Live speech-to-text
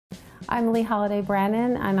I'm Lee Holiday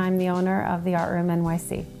Brannon, and I'm the owner of the Art Room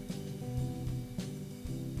NYC.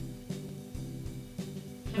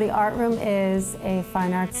 The Art Room is a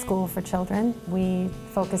fine arts school for children. We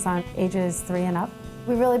focus on ages 3 and up.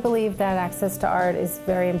 We really believe that access to art is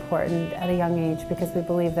very important at a young age because we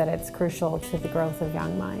believe that it's crucial to the growth of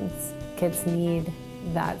young minds. Kids need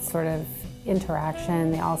that sort of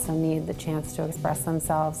interaction. They also need the chance to express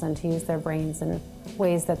themselves and to use their brains in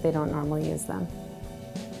ways that they don't normally use them.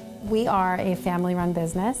 We are a family-run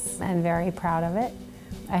business and very proud of it.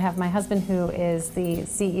 I have my husband who is the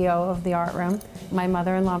CEO of the Art Room. My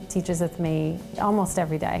mother-in-law teaches with me almost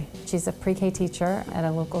every day. She's a pre-K teacher at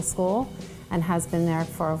a local school and has been there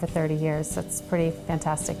for over 30 years, so it's pretty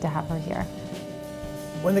fantastic to have her here.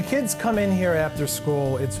 When the kids come in here after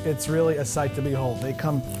school, it's really a sight to behold. They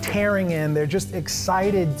come tearing in, they're just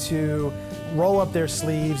excited to roll up their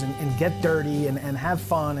sleeves and get dirty and have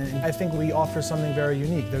fun, and I think we offer something very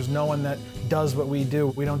unique. There's no one that does what we do.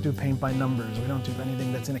 We don't do paint by numbers, we don't do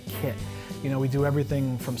anything that's in a kit. You know, we do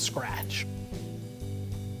everything from scratch.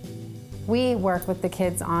 We work with the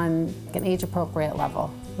kids on an age-appropriate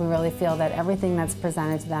level. We really feel that everything that's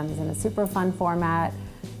presented to them is in a super fun format.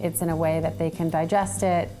 It's in a way that they can digest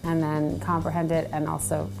it and then comprehend it and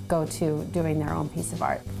also go to doing their own piece of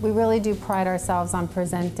art. We really do pride ourselves on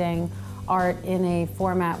presenting art in a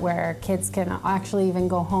format where kids can actually even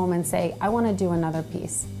go home and say, I want to do another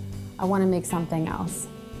piece. I want to make something else.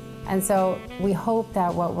 And so we hope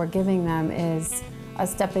that what we're giving them is a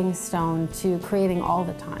stepping stone to creating all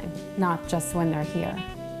the time, not just when they're here.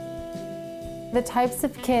 The types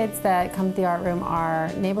of kids that come to the Art Room are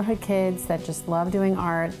neighborhood kids that just love doing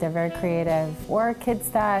art, they're very creative, or kids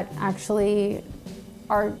that actually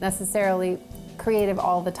aren't necessarily creative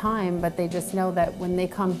all the time, but they just know that when they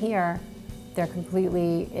come here, they're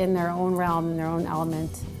completely in their own realm, in their own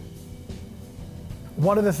element.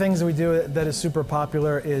 One of the things that we do that is super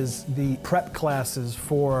popular is the prep classes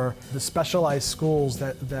for the specialized schools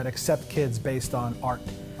that accept kids based on art,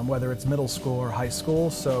 whether it's middle school or high school.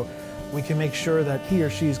 So we can make sure that he or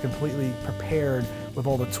she is completely prepared with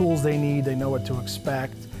all the tools they need, they know what to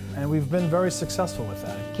expect, and we've been very successful with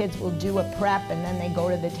that. Kids will do a prep and then they go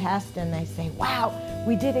to the test and they say, wow,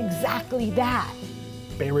 we did exactly that.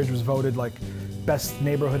 Bay Ridge was voted like best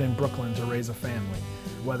neighborhood in Brooklyn to raise a family.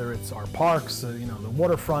 Whether it's our parks, you know, the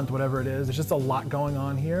waterfront, whatever it is, there's just a lot going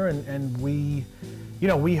on here, and we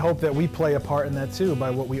hope that we play a part in that too by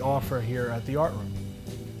what we offer here at the Art Room.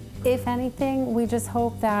 If anything, we just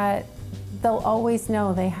hope that they'll always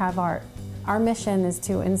know they have art. Our mission is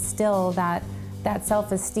to instill that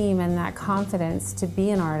self-esteem and that confidence to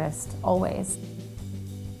be an artist, always.